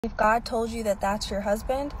If God told you that that's your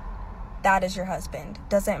husband, that is your husband.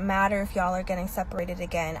 Doesn't matter if y'all are getting separated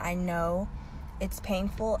again. I know it's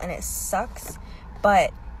painful and it sucks,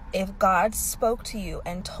 but if God spoke to you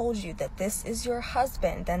and told you that this is your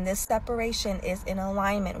husband, then this separation is in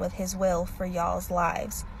alignment with his will for y'all's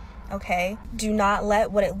lives. Okay? Do not let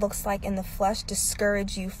what it looks like in the flesh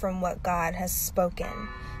discourage you from what God has spoken.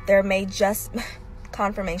 There may just...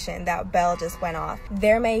 confirmation, that bell just went off.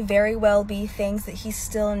 There may very well be things that he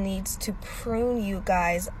still needs to prune you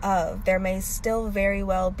guys of. There may still very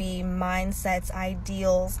well be mindsets,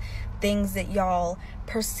 ideals, things that y'all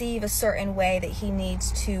perceive a certain way that he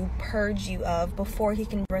needs to purge you of before he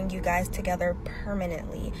can bring you guys together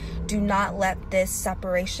permanently. Do not let this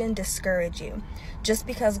separation discourage you. Just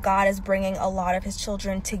because God is bringing a lot of his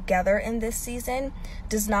children together in this season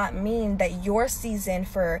does not mean that your season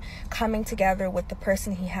for coming together with the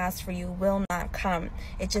person he has for you will not come.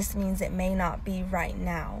 It just means it may not be right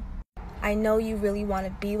now. I know you really want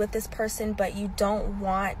to be with this person, but you don't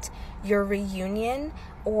want your reunion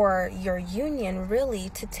or your union really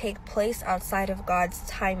to take place outside of God's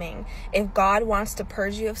timing. If God wants to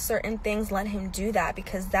purge you of certain things, let him do that,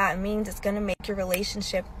 because that means it's going to make your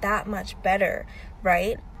relationship that much better,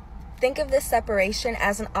 right? Think of this separation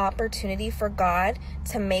as an opportunity for God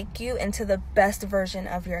to make you into the best version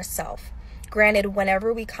of yourself. Granted,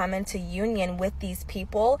 whenever we come into union with these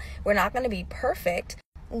people, we're not going to be perfect.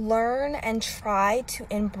 Learn and try to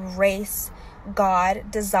embrace God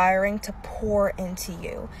desiring to pour into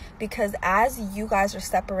you, because as you guys are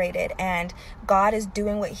separated and God is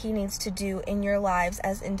doing what he needs to do in your lives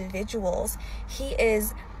as individuals, he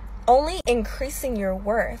is only increasing your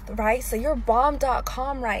worth, right? So you're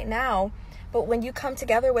bomb.com right now, but when you come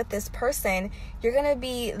together with this person, you're gonna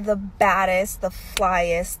be the baddest, the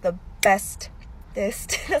flyest, the best.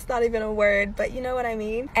 That's not even a word, but you know what I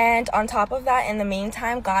mean. And on top of that, in the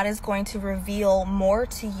meantime, God is going to reveal more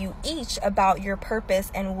to you each about your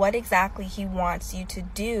purpose and what exactly he wants you to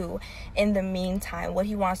do in the meantime, what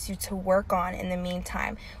he wants you to work on in the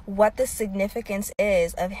meantime, what the significance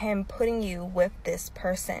is of him putting you with this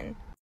person.